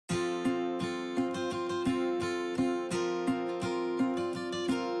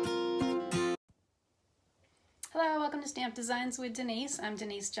welcome to Stamp Designs with Denise. I'm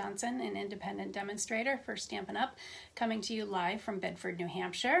Denise Johnson, an independent demonstrator for Stampin' Up, coming to you live from Bedford, New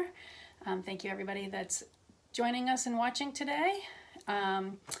Hampshire. Thank you everybody that's joining us and watching today.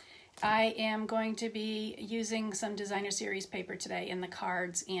 I am going to be using some designer series paper today in the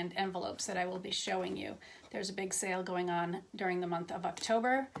cards and envelopes that I will be showing you. There's a big sale going on during the month of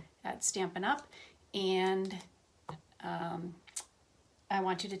October at Stampin' Up, and I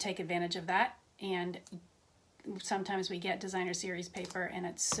want you to take advantage of that. And sometimes we get designer series paper and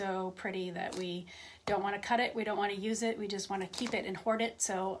it's so pretty that we don't want to cut it, we don't want to use it, we just want to keep it and hoard it.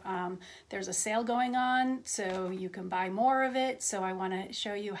 So there's a sale going on, so you can buy more of it. So I want to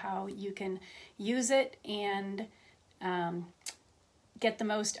show you how you can use it and get the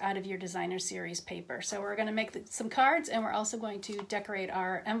most out of your designer series paper. So we're going to make some cards, and we're also going to decorate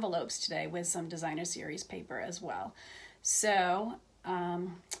our envelopes today with some designer series paper as well. So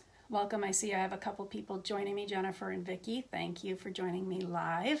welcome. I see I have a couple people joining me, Jennifer and Vicky. Thank you for joining me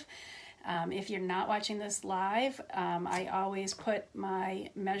live. If you're not watching this live, I always put my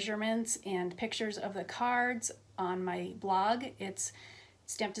measurements and pictures of the cards on my blog. It's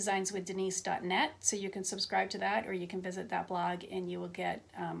stampdesignswithdenise.net, so you can subscribe to that, or you can visit that blog and you will get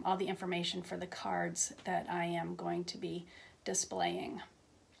all the information for the cards that I am going to be displaying.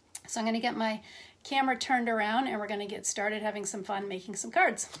 So I'm going to get my camera turned around and we're going to get started having some fun making some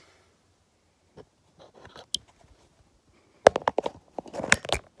cards.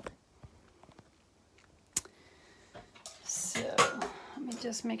 Let me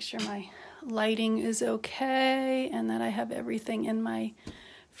just make sure my lighting is okay and that I have everything in my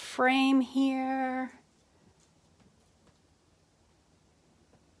frame here.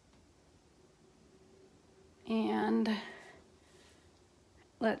 And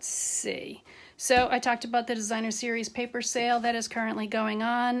let's see. So I talked about the designer series paper sale that is currently going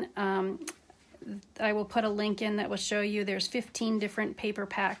on. I will put a link in that will show you there's 15 different paper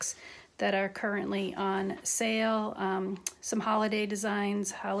packs that are currently on sale. Some holiday designs,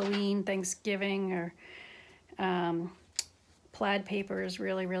 Halloween, Thanksgiving, or plaid paper is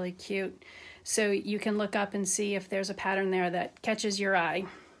really, really cute. So you can look up and see if there's a pattern there that catches your eye.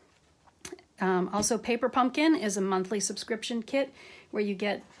 Also, Paper Pumpkin is a monthly subscription kit where you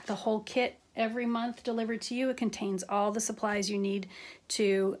get the whole kit every month delivered to you. It contains all the supplies you need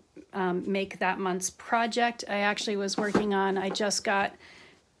to make that month's project. I actually was working on, I just got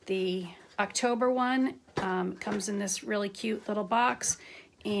the October one. Comes in this really cute little box,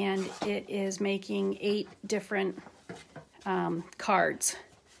 and it is making 8 different cards.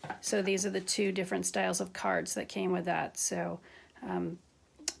 So these are the 2 different styles of cards that came with that. So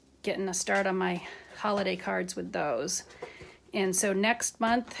getting a start on my holiday cards with those. And so next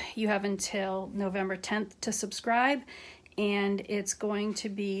month you have until November 10th to subscribe, and it's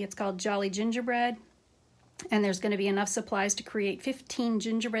called Jolly Gingerbread. And there's going to be enough supplies to create 15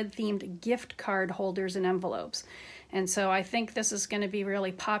 gingerbread themed gift card holders and envelopes. And so I think this is going to be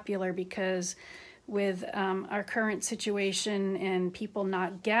really popular because with our current situation and people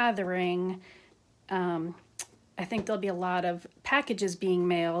not gathering, I think there'll be a lot of packages being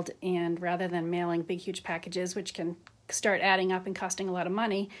mailed, and rather than mailing big huge packages, which can start adding up and costing a lot of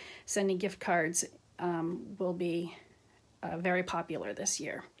money, sending gift cards will be very popular this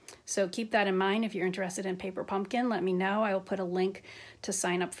year. So keep that in mind. If you're interested in Paper Pumpkin, let me know. I will put a link to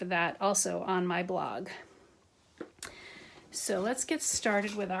sign up for that also on my blog. So let's get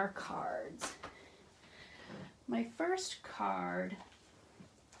started with our cards. My first card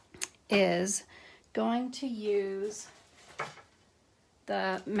is going to use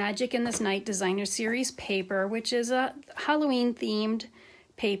the Magic in This Night designer series paper, which is a Halloween themed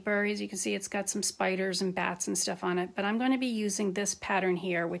paper. As you can see, it's got some spiders and bats and stuff on it, but I'm going to be using this pattern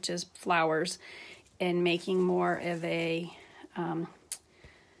here, which is flowers, and making more of a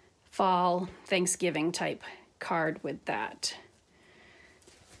fall Thanksgiving type card with that.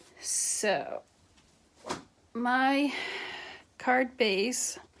 So my card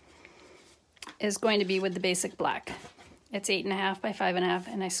base is going to be with the basic black. It's 8.5 by 5.5,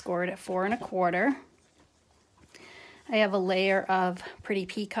 and I scored at 4 1/4. I have a layer of Pretty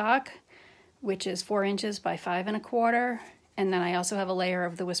Peacock, which is 4 inches by 5 1/4, and then I also have a layer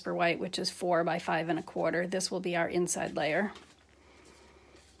of the Whisper White, which is 4 by 5 1/4. This will be our inside layer.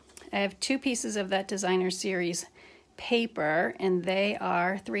 I have 2 pieces of that designer series paper, and they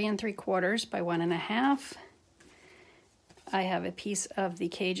are 3 3/4 by 1 1/2. I have a piece of the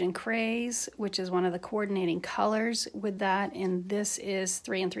Cajun Craze, which is one of the coordinating colors with that, and this is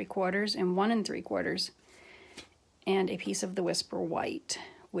 3 3/4 and 1 3/4. And a piece of the Whisper White,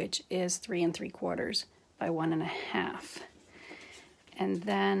 which is 3 3/4 by 1 1/2. And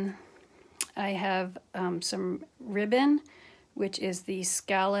then I have some ribbon, which is the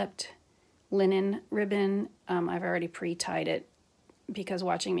scalloped linen ribbon. I've already pre-tied it because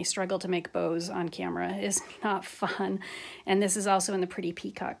watching me struggle to make bows on camera is not fun. And this is also in the pretty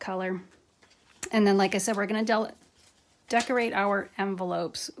peacock color. And then, like I said, we're going to decorate our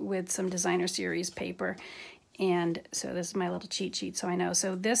envelopes with some designer series paper. And so this is my little cheat sheet, so I know.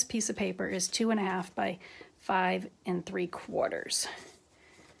 So this piece of paper is 2.5 by 5 3/4.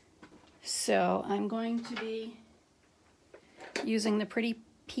 So I'm going to be using the pretty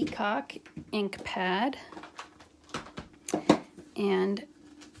peacock ink pad, and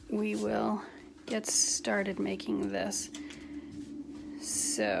we will get started making this.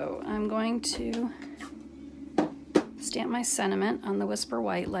 So I'm going to stamp my sentiment on the Whisper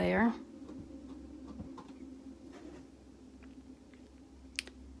White layer.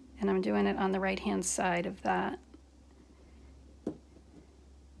 And I'm doing it on the right-hand side of that.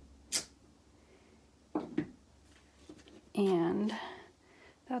 And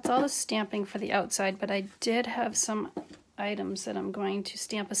that's all the stamping for the outside, but I did have some items that I'm going to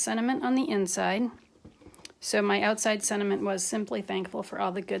stamp a sentiment on the inside. So my outside sentiment was simply thankful for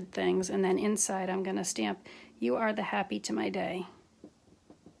all the good things, and then inside I'm going to stamp, you are the happy to my day.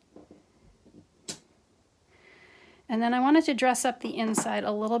 And then I wanted to dress up the inside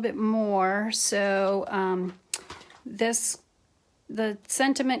a little bit more, so the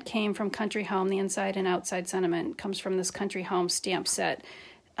sentiment came from Country Home. The inside and outside sentiment comes from this Country Home stamp set,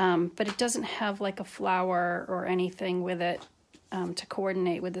 but it doesn't have like a flower or anything with it to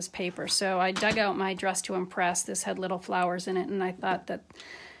coordinate with this paper. So I dug out my Dress to Impress. This had little flowers in it, and I thought that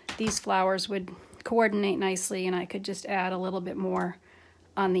these flowers would coordinate nicely, and I could just add a little bit more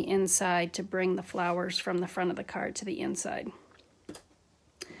on the inside to bring the flowers from the front of the card to the inside.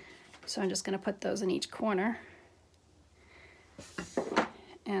 So I'm just going to put those in each corner.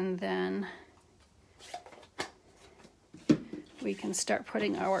 And then we can start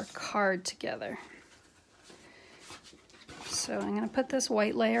putting our card together. So I'm going to put this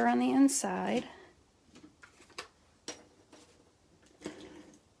white layer on the inside.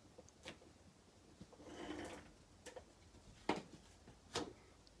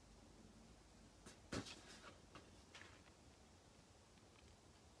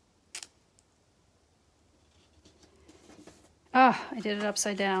 Oh, I did it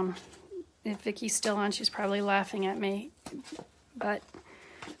upside down. If Vicky's still on, she's probably laughing at me. But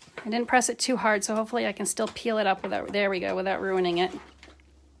I didn't press it too hard, so hopefully I can still peel it up without, there we go, without ruining it.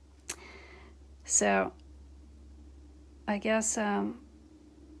 So I guess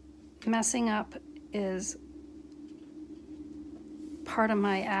messing up is part of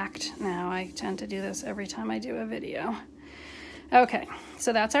my act now. I tend to do this every time I do a video. Okay,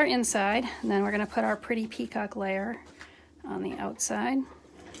 so that's our inside, and then we're going to put our pretty peacock layer on the outside.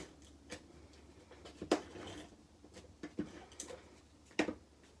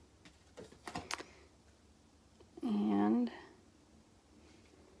 And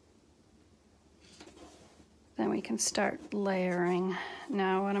then we can start layering.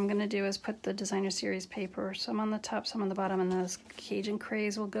 Now what I'm going to do is put the designer series paper, some on the top, some on the bottom, and this Cajun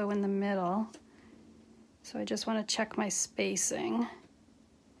Craze will go in the middle. So I just want to check my spacing.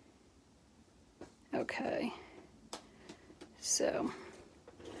 Okay. So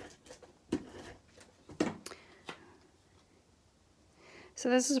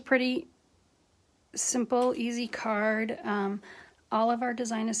this is a pretty simple, easy card. All of our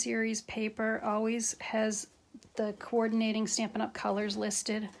Designer Series paper always has the coordinating Stampin' Up! Colors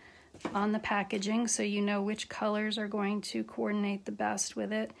listed on the packaging, so you know which colors are going to coordinate the best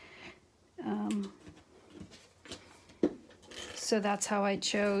with it. So that's how I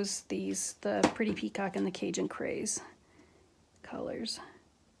chose these, the Pretty Peacock and the Cajun Craze colors.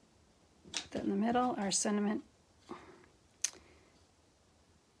 Put that in the middle. Our sentiment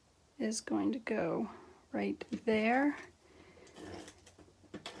is going to go right there.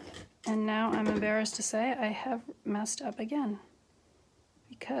 And now I'm embarrassed to say I have messed up again,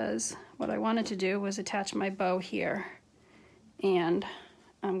 because what I wanted to do was attach my bow here, and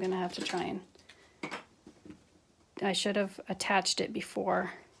I'm gonna have to try and, I should have attached it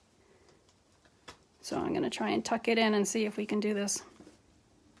before. So I'm going to try and tuck it in and see if we can do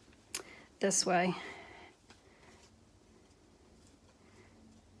this way.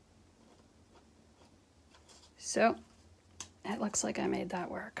 So it looks like I made that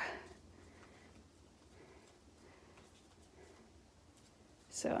work.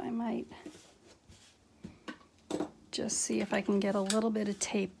 So I might just see if I can get a little bit of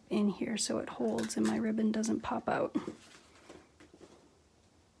tape in here so it holds and my ribbon doesn't pop out.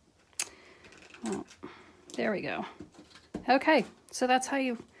 Well, there we go. Okay, so that's how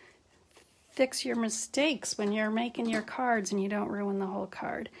you fix your mistakes when you're making your cards and you don't ruin the whole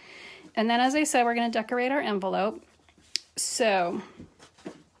card. And then, as I said, we're going to decorate our envelope. So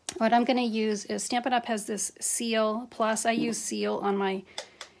what I'm going to use is Stampin' Up! Has this Seal Plus. I use Seal on my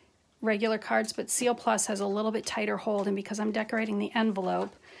regular cards, but Seal Plus has a little bit tighter hold, and because I'm decorating the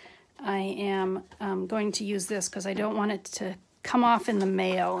envelope, I am going to use this because I don't want it to come off in the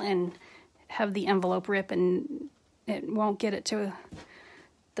mail and have the envelope rip and it won't get it to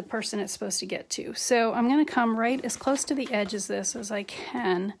the person it's supposed to get to. So I'm going to come right as close to the edge of this as I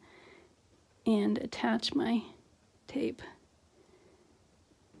can and attach my tape.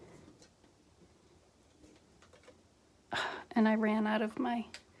 And I ran out of my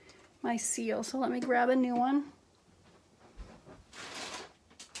seal, so let me grab a new one.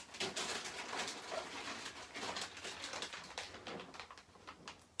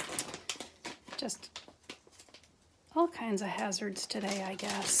 Just all kinds of hazards today, I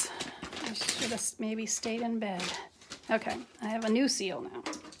guess. I should have maybe stayed in bed. Okay, I have a new seal now.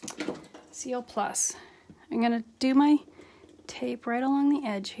 Seal Plus. I'm going to do my tape right along the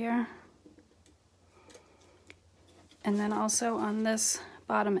edge here. And then also on this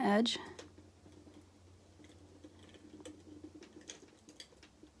bottom edge.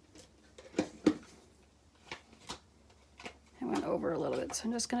 I went over a little bit, so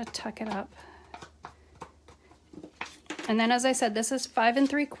I'm just going to tuck it up. And then, as I said, this is 5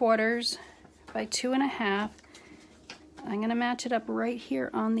 3/4 by 2 1/2. I'm going to match it up right here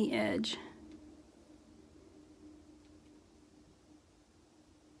on the edge.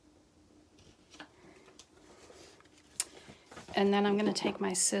 And then I'm going to take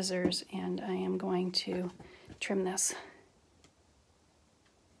my scissors and I am going to trim this.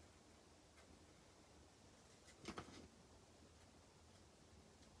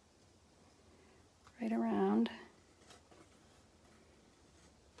 Right around.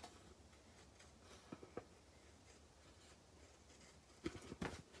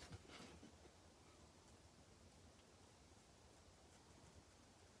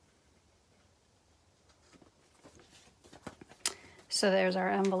 So there's our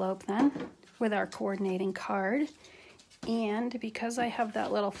envelope then with our coordinating card. And because I have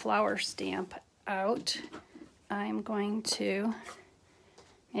that little flower stamp out, I'm going to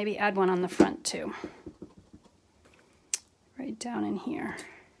maybe add one on the front too. Right down in here.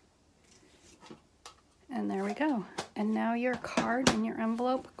 And there we go. And now your card and your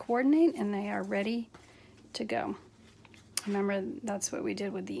envelope coordinate and they are ready to go. Remember, that's what we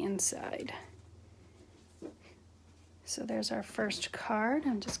did with the inside. So there's our first card.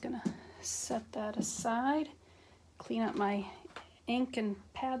 I'm just going to set that aside, clean up my ink and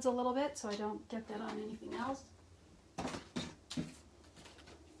pads a little bit so I don't get that on anything else.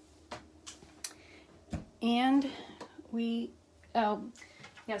 And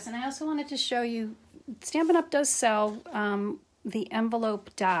yes, and I also wanted to show you, Stampin' Up! Does sell the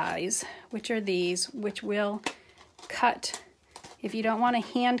envelope dies, which are these, which will cut. If you don't want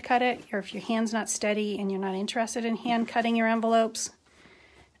to hand cut it, or if your hand's not steady and you're not interested in hand cutting your envelopes,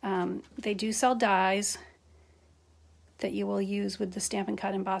 they do sell dies that you will use with the Stampin'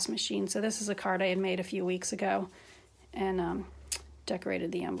 Cut Emboss machine. So this is a card I had made a few weeks ago and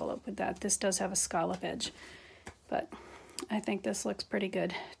decorated the envelope with that. This does have a scallop edge, but I think this looks pretty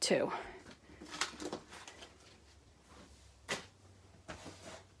good too.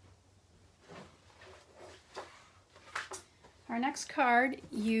 Our next card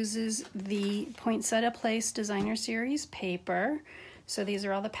uses the Poinsettia Place Designer Series paper. So these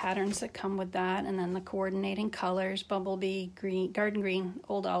are all the patterns that come with that, and then the coordinating colors: Bumblebee, green, Garden Green,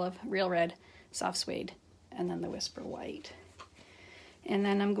 Old Olive, Real Red, Soft Suede, and then the Whisper White. And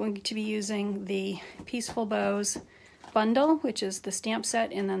then I'm going to be using the Peaceful Bows bundle, which is the stamp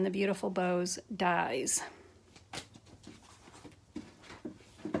set, and then the Beautiful Bows dies.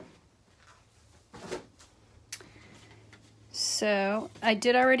 So I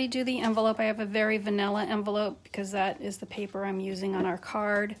did already do the envelope. I have a very vanilla envelope because that is the paper I'm using on our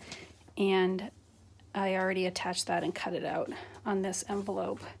card, and I already attached that and cut it out on this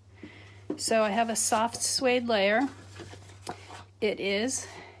envelope. So I have a soft suede layer. It is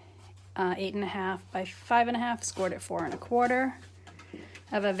 8.5 by 5.5, scored at 4 1/4. I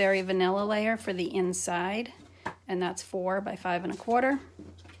have a very vanilla layer for the inside, and that's 4 by 5 1/4.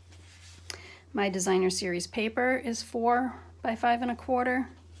 My Designer Series paper is 4 by 5 1/4.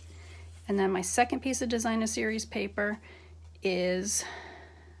 And then my second piece of Designer Series paper is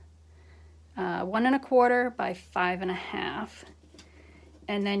 1 1/4 by 5 1/2.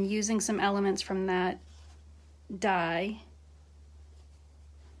 And then using some elements from that die,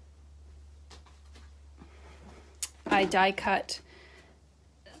 I die cut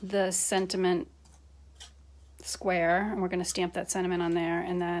the sentiment square, and we're going to stamp that sentiment on there.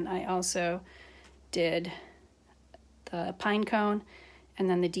 And then I also did the pine cone and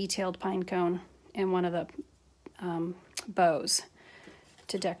then the detailed pine cone in one of the bows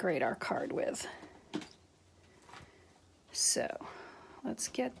to decorate our card with. So let's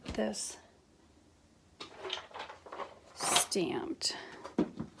get this stamped.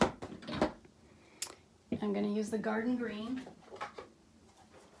 I'm going to use the garden green.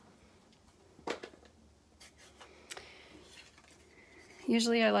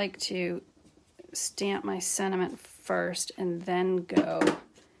 Usually I like to stamp my sentiment first and then go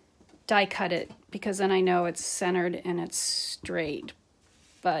die cut it, because then I know it's centered and it's straight.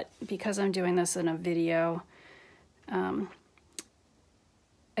 But because I'm doing this in a video,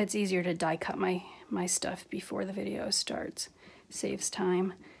 it's easier to die cut my stuff before the video starts. Saves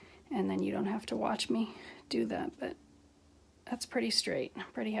time, and then you don't have to watch me do that. But that's pretty straight. I'm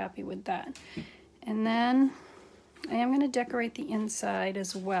pretty happy with that. And then I am going to decorate the inside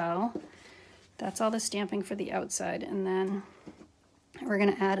as well. That's all the stamping for the outside. And then we're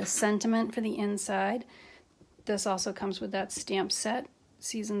going to add a sentiment for the inside. This also comes with that stamp set,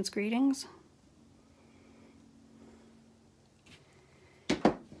 Season's Greetings.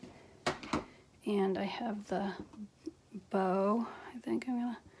 And I have the bow. I think I'm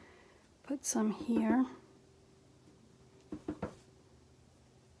going to put some here.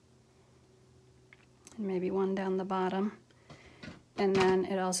 And maybe one down the bottom. And then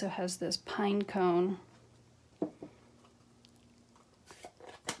it also has this pine cone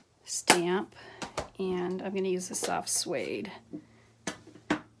stamp, and I'm going to use the soft suede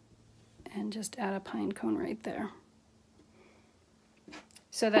and just add a pine cone right there.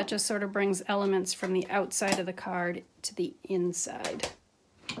 So that just sort of brings elements from the outside of the card to the inside.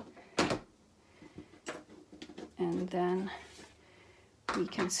 And then we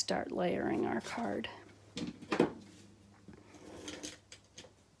can start layering our card.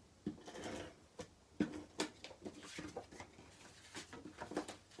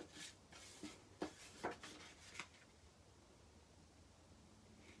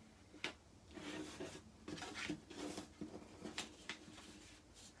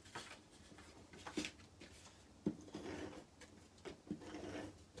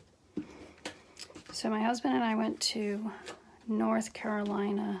 So my husband and I went to North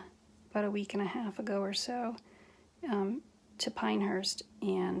Carolina about a week and a half ago or so to Pinehurst,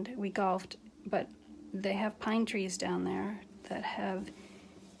 and we golfed, but they have pine trees down there that have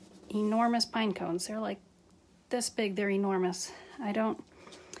enormous pine cones. They're like this big, they're enormous. I don't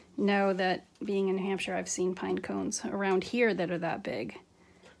know that being in New Hampshire I've seen pine cones around here that are that big.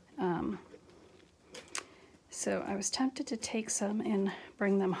 So I was tempted to take some and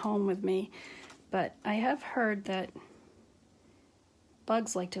bring them home with me. But I have heard that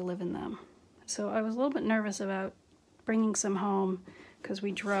bugs like to live in them. So I was a little bit nervous about bringing some home because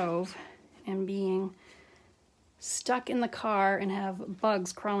we drove, and being stuck in the car and have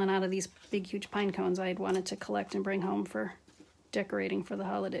bugs crawling out of these big, huge pine cones I had wanted to collect and bring home for decorating for the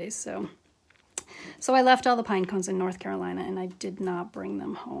holidays. So I left all the pine cones in North Carolina, and I did not bring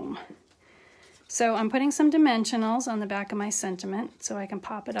them home. So I'm putting some dimensionals on the back of my sentiment so I can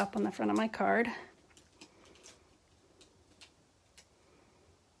pop it up on the front of my card.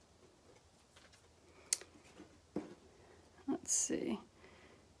 Let's see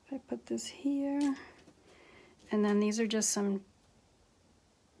if I put this here. And then these are just some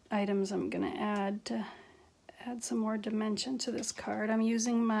items I'm going to add to add some more dimension to this card. I'm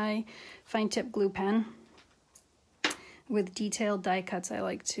using my fine tip glue pen with detailed die cuts. I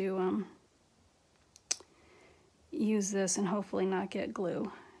like to use this and hopefully not get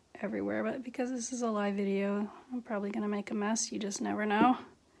glue everywhere, but because this is a live video, I'm probably going to make a mess. You just never know.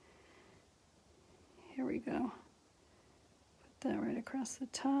 Here we go. Put that right across the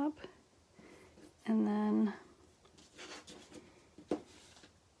top. And then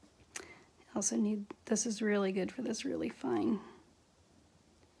I also need, this is really good for this really fine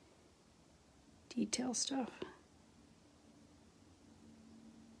detail stuff.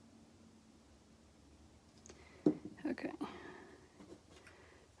 Okay,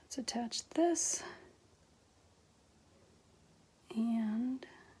 let's attach this, and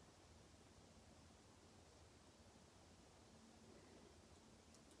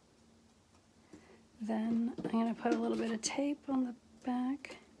then I'm going to put a little bit of tape on the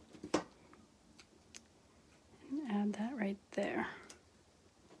back and add that right there.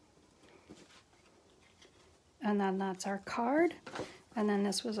 And then that's our card, and then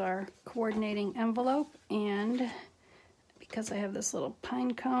this was our coordinating envelope, and because I have this little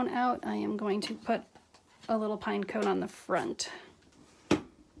pine cone out, I am going to put a little pine cone on the front.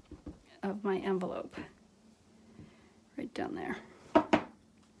 of my envelope, right down there.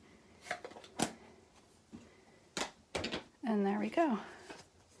 And there we go.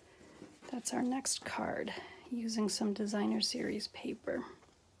 That's our next card, using some Designer Series paper.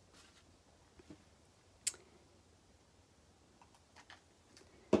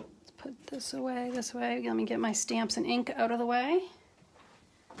 Let's put this away this way. Let me get my stamps and ink out of the way.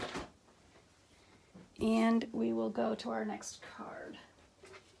 And we will go to our next card.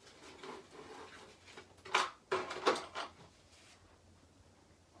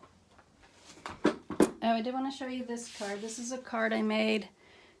 Oh, I did want to show you this card. This is a card I made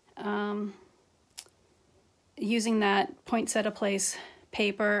using that poinsettia place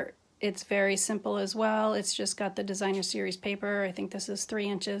paper. It's very simple as well. It's just got the Designer Series paper. I think this is 3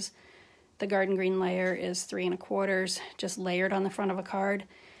 inches. The garden green layer is 3 1/4, just layered on the front of a card.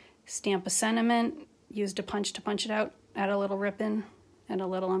 Stamp a sentiment, used a punch to punch it out, add a little ribbon and a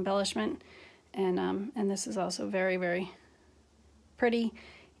little embellishment. And this is also very, very pretty.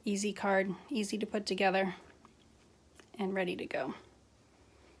 Easy card, easy to put together, and ready to go.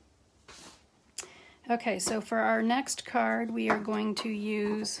 Okay, so for our next card, we are going to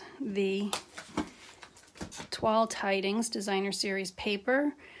use the Toile Tidings Designer Series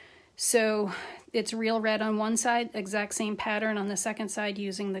paper. So it's real red on one side, exact same pattern on the second side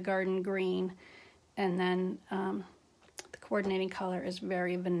using the garden green. And then the coordinating color is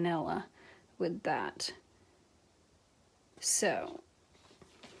very vanilla with that. So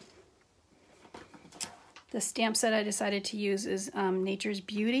the stamp set I decided to use is Nature's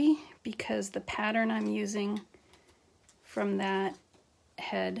Beauty, because the pattern I'm using from that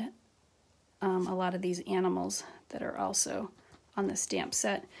had a lot of these animals that are also on the stamp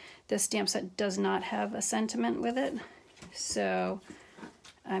set. This stamp set does not have a sentiment with it, so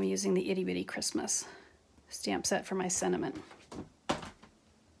I'm using the Itty Bitty Christmas stamp set for my sentiment.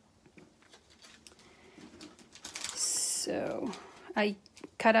 So I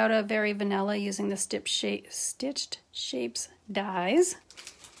cut out a very vanilla using the Stitched Shapes dies.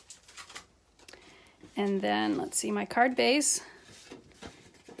 And then let's see, my card base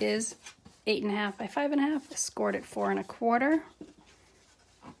is 8 1/2 by 5 1/2. Scored at 4 1/4.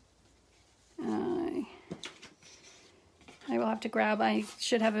 I will have to grab, I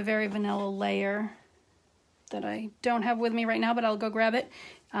should have a very vanilla layer that I don't have with me right now, but I'll go grab it.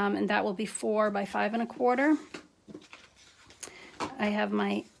 And that will be 4 by 5 1/4. I have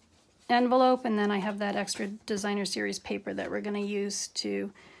my envelope, and then I have that extra Designer Series paper that we're going to use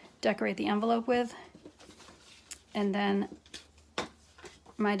to decorate the envelope with. And then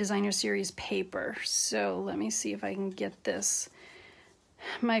my Designer Series paper. So let me see if I can get this.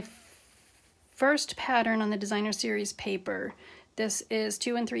 My first pattern on the Designer Series paper, this is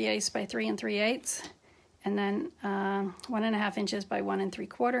 2 3/8 by 3 3/8, and then 1 1/2 inches by 1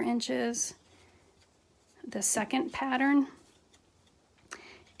 3/4 inches. The second pattern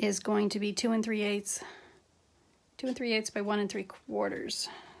is going to be 2 3/8 by 1 3/4.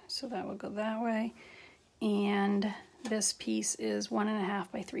 So that will go that way. And this piece is 1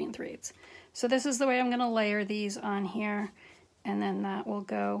 1/2 by 3 3/8. So this is the way I'm going to layer these on here, and then that will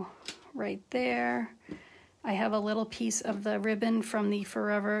go right there. I have a little piece of the ribbon from the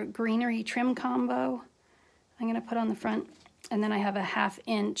Forever Greenery trim combo I'm going to put on the front, and then I have a 1/2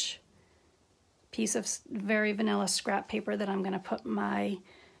 inch piece of very vanilla scrap paper that I'm going to put my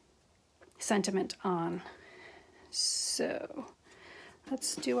sentiment on. So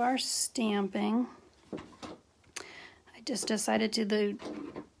let's do our stamping. I just decided to do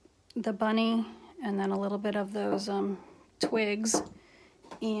the bunny and then a little bit of those twigs,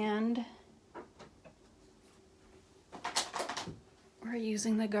 and we're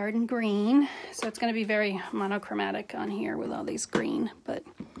using the garden green, so it's going to be very monochromatic on here with all these green, but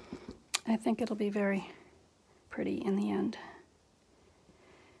I think it'll be very pretty in the end.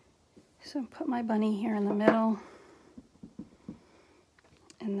 So put my bunny here in the middle,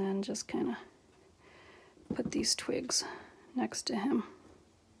 and then just kind of put these twigs next to him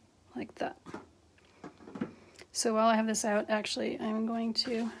like that. So while I have this out, actually I'm going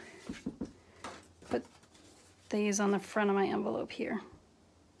to put these on the front of my envelope here.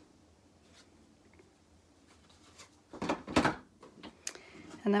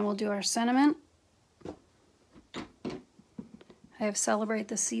 And then we'll do our sentiment. I have Celebrate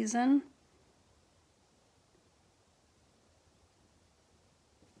the Season.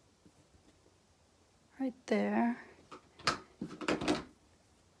 Right there.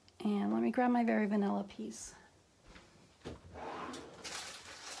 And let me grab my very vanilla piece.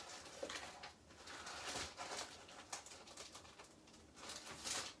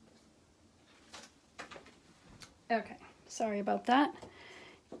 Okay, sorry about that.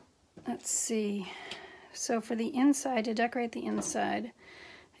 let's see. So for the inside, to decorate the inside,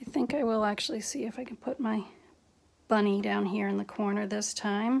 I think I will actually see if I can put my bunny down here in the corner this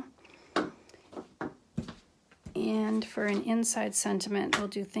time. And for an inside sentiment, we'll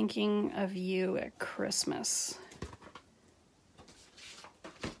do Thinking of You at Christmas.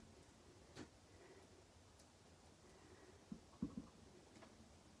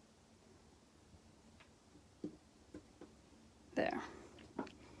 There.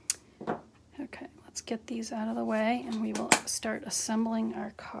 Okay, let's get these out of the way and we will start assembling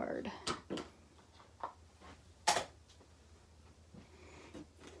our card.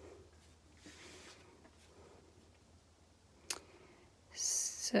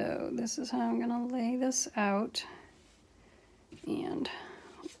 So this is how I'm going to lay this out, and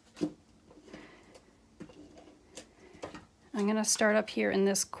I'm going to start up here in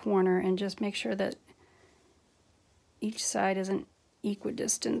this corner and just make sure that each side is an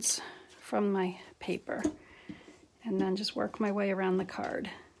equidistance from my paper, and then just work my way around the card.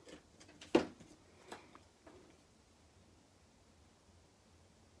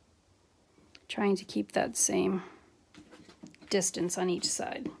 Trying to keep that same distance on each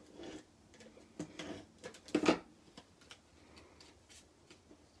side.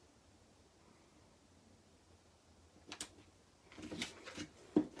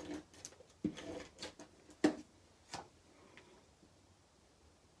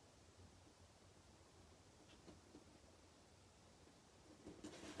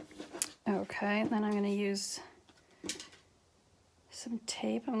 Okay, then I'm going to use some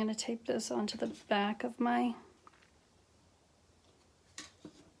tape. I'm going to tape this onto the back of my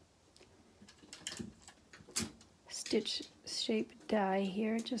stitch shape die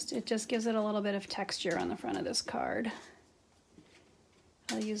here. It just gives it a little bit of texture on the front of this card.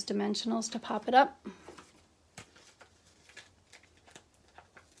 I'll use dimensionals to pop it up.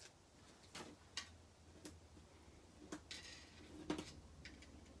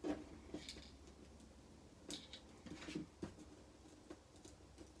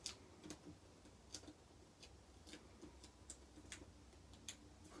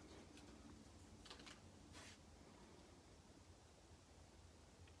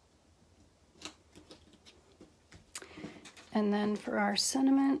 And then for our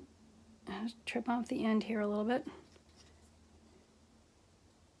sentiment, I'll trim off the end here a little bit.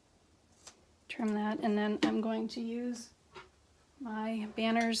 Trim that, and then I'm going to use my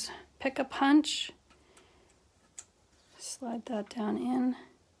Banner's Pick-a-Punch. Slide that down in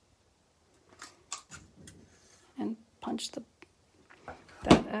and punch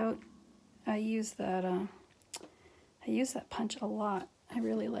that out. I use that punch a lot. I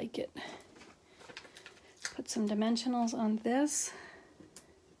really like it. Put some dimensionals on this.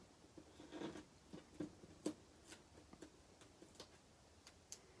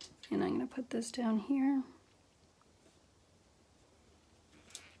 And I'm going to put this down here.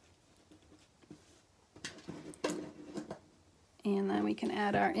 And then we can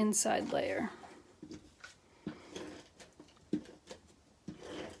add our inside layer.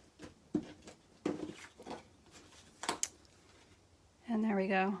 And there we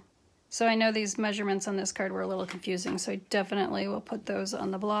go. So I know these measurements on this card were a little confusing, so I definitely will put those on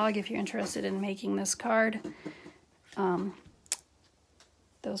the blog if you're interested in making this card.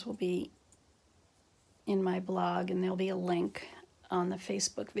 Those will be in my blog, and there'll be a link on the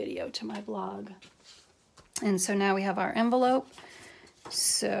Facebook video to my blog. And so now we have our envelope.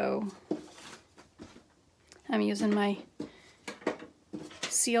 So I'm using my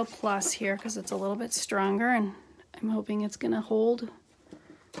Seal Plus here because it's a little bit stronger, and I'm hoping it's going to hold.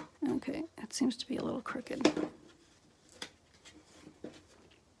 Okay, it seems to be a little crooked.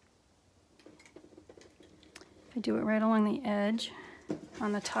 I do it right along the edge,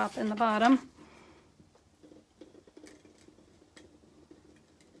 on the top and the bottom.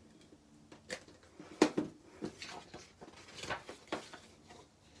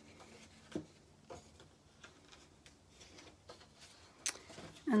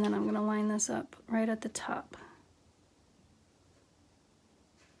 And then I'm going to line this up right at the top.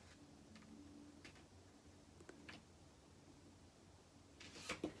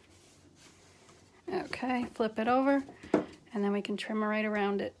 Okay, flip it over, and then we can trim right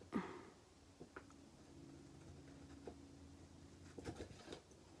around it.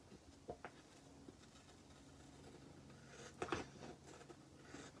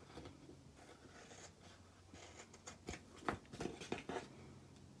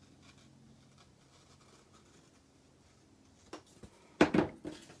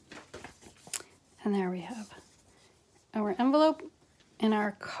 And there we have our envelope and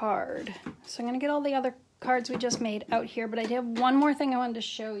our card. So I'm going to get all the other cards we just made out here, but I did have one more thing I wanted to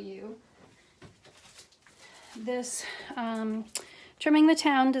show you. This Trimming the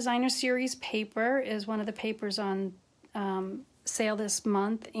Town Designer Series paper is one of the papers on sale this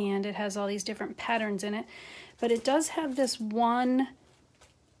month, and it has all these different patterns in it. But it does have this one,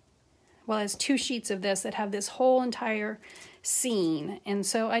 well, it has 2 sheets of this that have this whole entire scene. And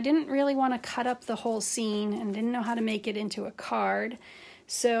so I didn't really want to cut up the whole scene and didn't know how to make it into a card.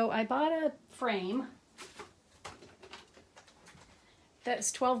 So I bought a frame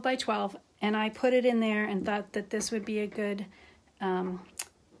that's 12 by 12, and I put it in there and thought that this would be a good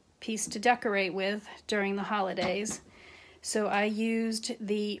piece to decorate with during the holidays. So I used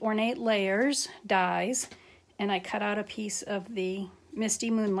the Ornate Layers dies, and I cut out a piece of the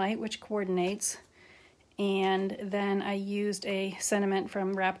Misty Moonlight, which coordinates, and then I used a sentiment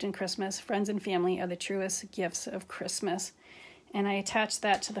from Wrapped in Christmas, Friends and Family are the truest gifts of Christmas, and I attached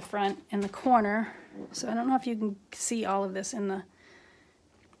that to the front and the corner. So I don't know if you can see all of this in the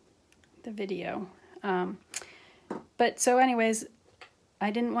video. But so anyways,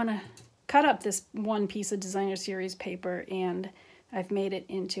 I didn't want to cut up this one piece of Designer Series paper, and I've made it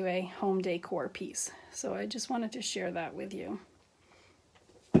into a home decor piece. So I just wanted to share that with you.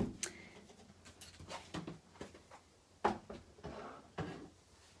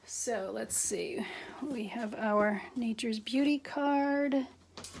 So let's see. We have our Nature's Beauty card.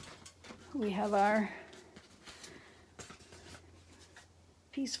 We have our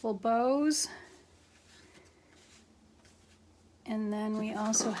Peaceful Bows. And then we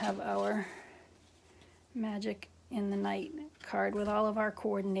also have our Magic in the Night card with all of our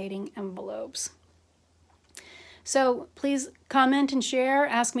coordinating envelopes. So please comment and share.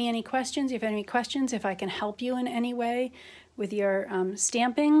 Ask me any questions. If you have any questions, if I can help you in any way with your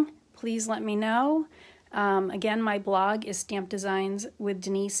stamping, please let me know. Again, my blog is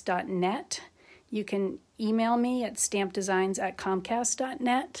stampdesignswithdenise.net. You can email me at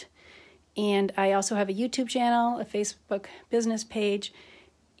stampdesigns@comcast.net. And I also have a YouTube channel, a Facebook business page,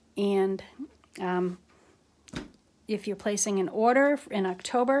 and if you're placing an order in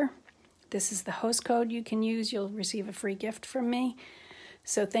October, this is the host code you can use. You'll receive a free gift from me.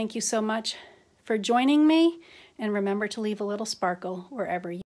 So thank you so much for joining me, and remember to leave a little sparkle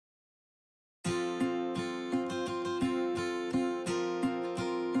wherever you